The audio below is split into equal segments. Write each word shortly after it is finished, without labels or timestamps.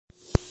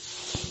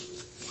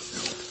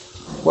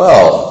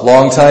Well,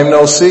 long time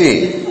no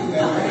see.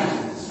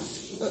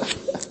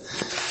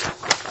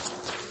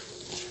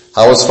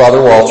 How was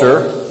Father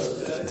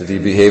Walter? Did he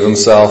behave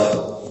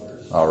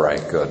himself? All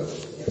right, good.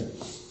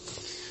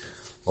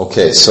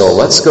 Okay, so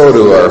let's go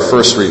to our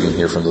first reading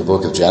here from the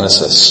book of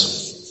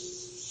Genesis.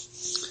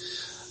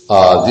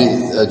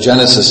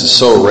 Genesis is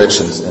so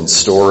rich in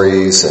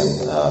stories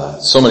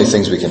and so many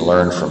things we can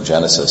learn from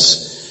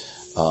Genesis.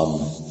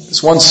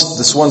 This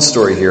one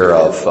story here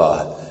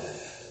of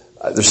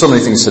there's so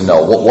many things to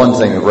know. One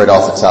thing right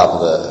off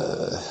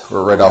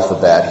the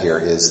bat here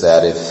is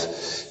that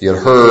if you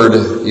had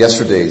heard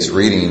yesterday's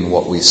reading,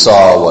 what we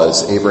saw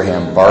was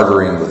Abraham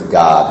bartering with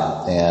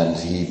God, and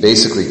he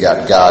basically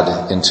got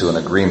God into an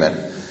agreement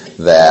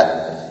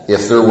that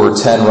if there were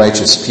 10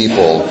 righteous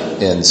people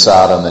in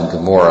Sodom and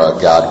Gomorrah,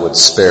 God would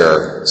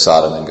spare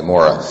Sodom and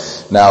Gomorrah.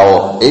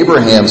 Now,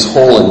 Abraham's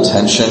whole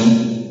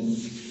intention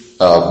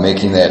of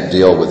making that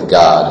deal with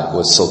God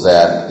was so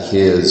that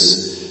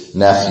his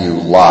nephew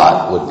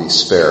Lot would be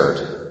spared.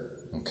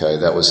 Okay,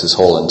 that was his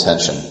whole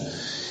intention.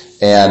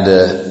 And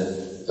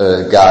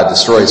God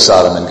destroys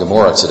Sodom and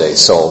Gomorrah today.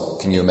 So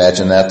can you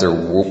imagine that? There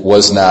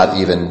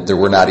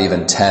were not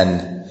even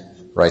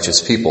 10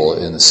 righteous people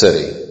in the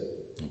city.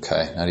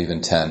 Okay, not even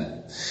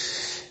 10.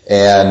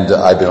 And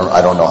I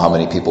don't know how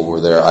many people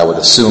were there. I would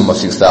assume a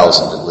few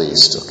thousand at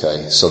least.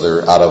 Okay, so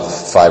there, out of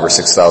 5,000 or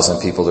 6,000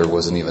 people, there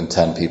wasn't even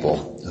 10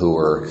 people who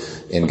were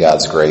in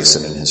God's grace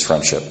and in His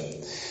friendship.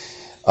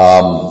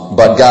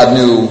 But God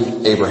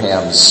knew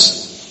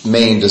Abraham's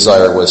main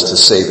desire was to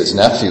save his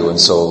nephew, and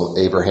so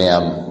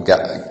Abraham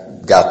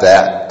got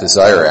that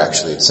desire.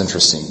 Actually, it's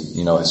interesting.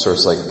 It's sort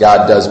of like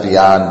God does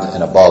beyond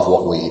and above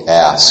what we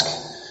ask.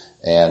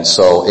 And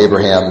so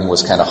Abraham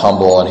was kind of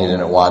humble, and he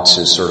didn't want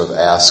to sort of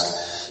ask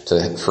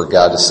for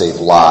God to save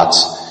Lot.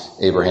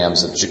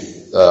 Abraham's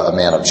a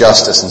man of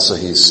justice, and so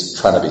he's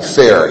trying to be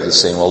fair. He's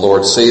saying, well,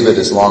 Lord, save it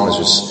as long as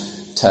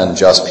there's 10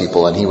 just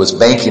people. And he was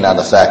banking on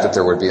the fact that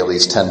there would be at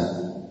least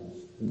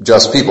 10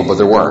 just people, but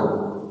there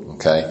weren't.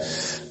 Okay.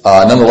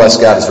 Nonetheless,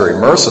 God is very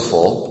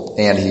merciful,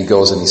 and he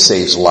goes and he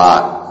saves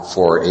Lot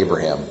for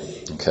Abraham.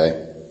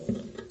 Okay.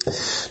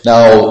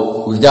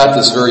 Now, we've got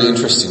this very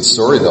interesting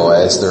story, though,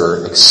 as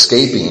they're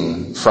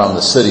escaping from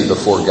the city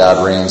before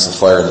God rains the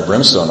fire and the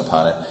brimstone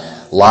upon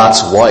it.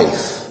 Lot's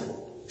wife,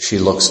 she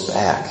looks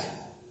back,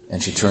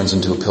 and she turns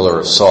into a pillar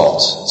of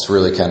salt. It's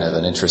really kind of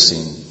an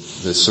interesting,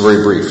 it's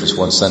very brief, just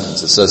one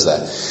sentence that says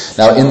that.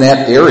 Now, in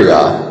that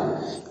area,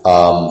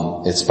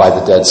 it's by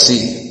the Dead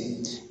Sea,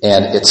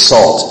 and it's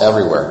salt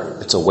everywhere.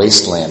 It's a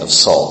wasteland of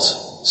salt.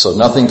 So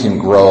nothing can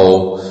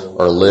grow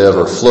or live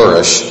or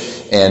flourish.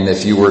 And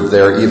if you were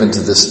there even to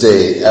this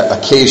day,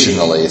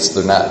 occasionally,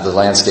 the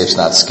landscape's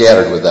not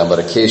scattered with them, but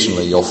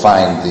occasionally you'll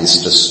find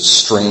these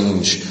just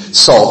strange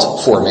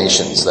salt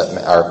formations that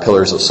are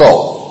pillars of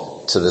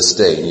salt to this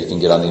day. You can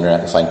get on the internet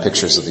and find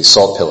pictures of these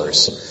salt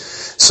pillars.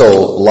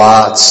 So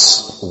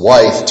Lot's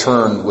wife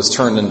was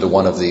turned into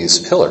one of these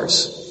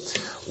pillars.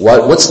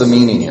 What's the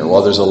meaning here?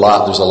 Well, there's a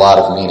lot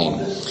of meaning.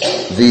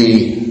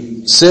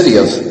 The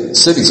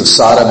cities of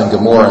Sodom and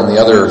Gomorrah and the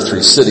other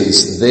 3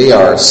 cities, they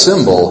are a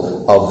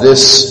symbol of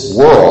this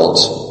world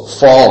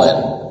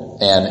fallen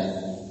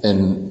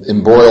and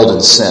embroiled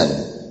in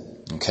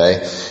sin.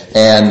 Okay?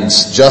 And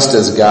just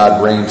as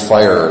God rained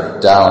fire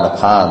down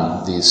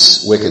upon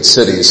these wicked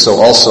cities, so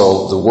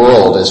also the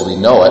world as we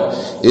know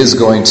it is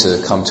going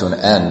to come to an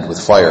end with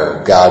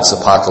fire. God's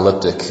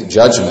apocalyptic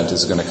judgment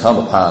is going to come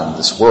upon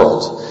this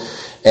world.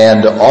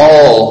 And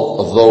all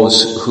of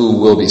those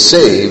who will be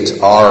saved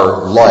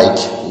are like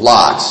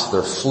Lot.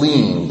 They're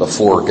fleeing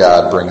before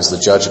God brings the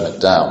judgment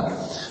down.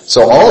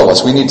 So all of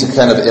us, we need to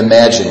kind of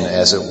imagine,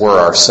 as it were,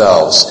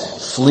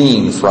 ourselves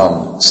fleeing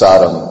from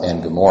Sodom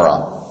and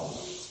Gomorrah.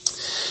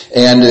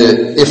 And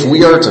if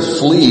we are to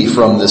flee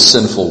from this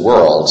sinful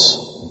world,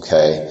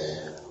 okay,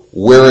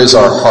 where is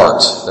our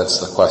heart? That's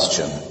the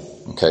question.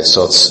 Okay,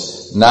 so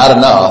it's not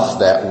enough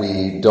that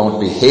we don't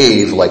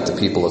behave like the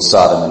people of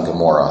Sodom and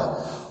Gomorrah.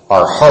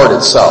 Our heart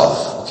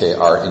itself, okay,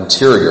 our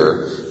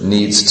interior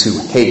needs to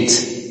hate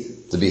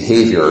the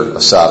behavior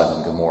of Sodom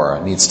and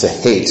Gomorrah, needs to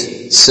hate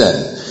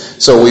sin.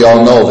 So we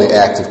all know the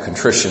act of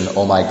contrition,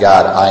 oh my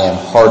God, I am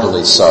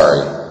heartily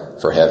sorry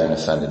for having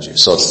offended you.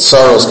 So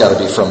sorrow's got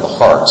to be from the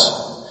heart.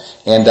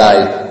 And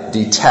I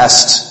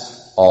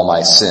detest all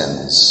my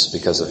sins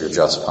because of your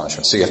just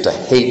punishment. So you have to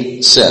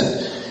hate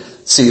sin.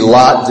 See,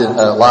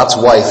 Lot's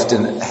wife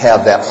didn't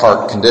have that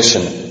heart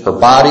condition. Her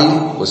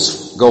body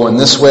was going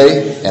this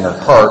way, and her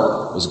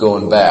heart was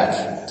going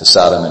back to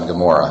Sodom and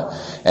Gomorrah.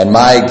 And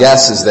my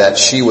guess is that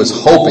she was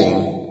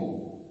hoping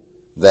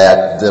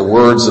that the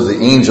words of the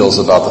angels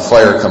about the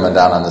fire coming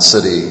down on the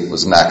city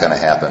was not going to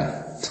happen.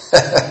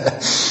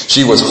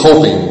 She was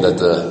hoping that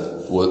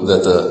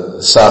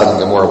the Sodom and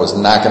Gomorrah was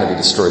not going to be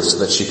destroyed so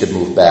that she could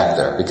move back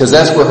there. Because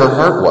that's where her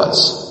heart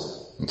was.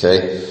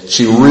 Okay?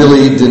 She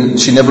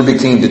never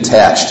became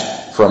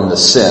detached from the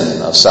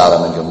sin of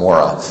Sodom and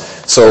Gomorrah.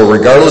 So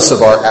regardless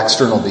of our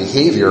external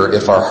behavior,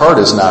 if our heart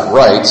is not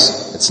right,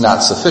 it's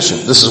not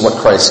sufficient. This is what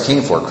Christ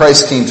came for.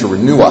 Christ came to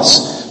renew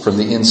us, from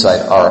the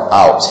inside are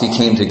out. He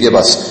came to give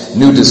us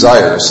new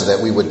desires so that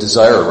we would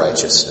desire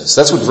righteousness.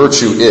 That's what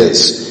virtue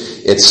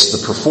is. It's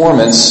the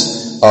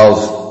performance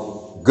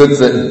of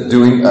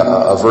doing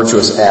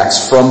virtuous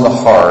acts from the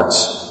heart,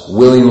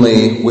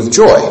 willingly, with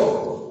joy.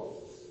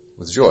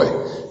 With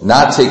joy.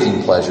 Not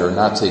taking pleasure,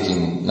 not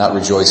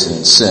rejoicing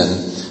in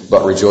sin,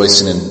 but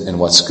rejoicing in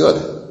what's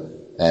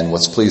good and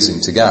what's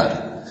pleasing to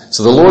God.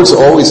 So the Lord's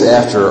always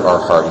after our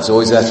heart. He's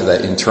always after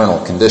that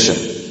internal condition.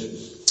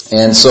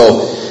 And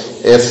so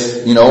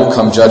if,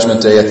 come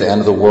judgment day at the end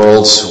of the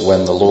world,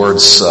 when the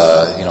Lord's,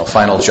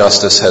 final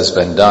justice has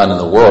been done in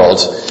the world,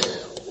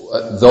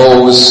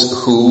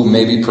 those who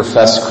maybe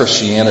profess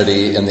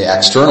Christianity in the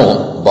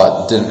external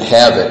but didn't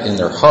have it in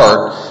their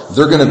heart,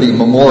 they're going to be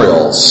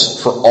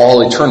memorials for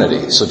all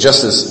eternity. So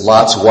just as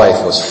Lot's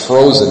wife was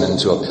frozen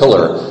into a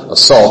pillar of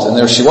salt, and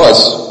there she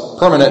was,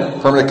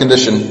 permanent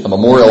condition, a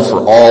memorial for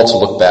all to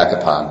look back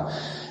upon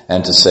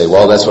and to say,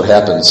 well, that's what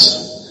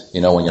happens,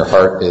 when your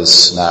heart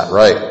is not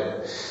right.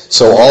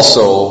 So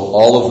also,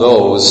 all of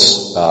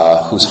those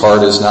whose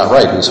heart is not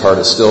right, whose heart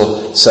is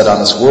still set on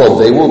this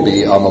world, they will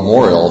be a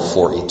memorial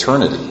for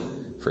eternity,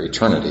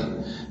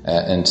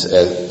 and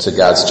to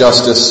God's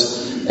justice,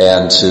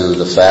 and to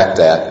the fact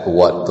that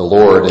what the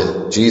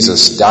Lord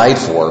Jesus died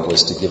for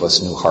was to give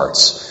us new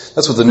hearts.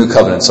 That's what the new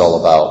covenant's all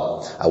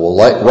about. I will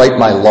write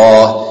my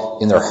law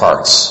in their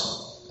hearts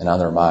and on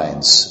their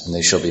minds, and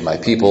they shall be my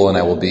people, and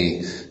I will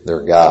be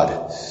their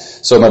God.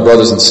 So my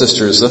brothers and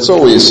sisters, let's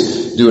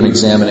always do an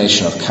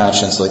examination of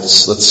conscience.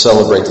 Let's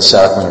celebrate the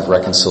sacrament of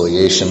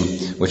reconciliation,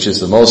 which is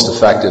the most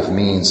effective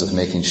means of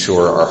making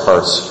sure our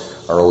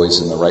hearts are always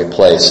in the right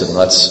place. And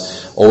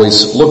let's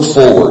always look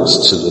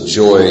forwards to the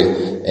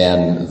joy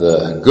and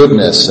the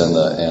goodness and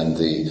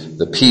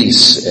the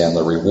peace and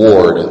the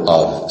reward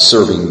of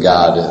serving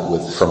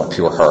God from a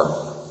pure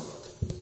heart.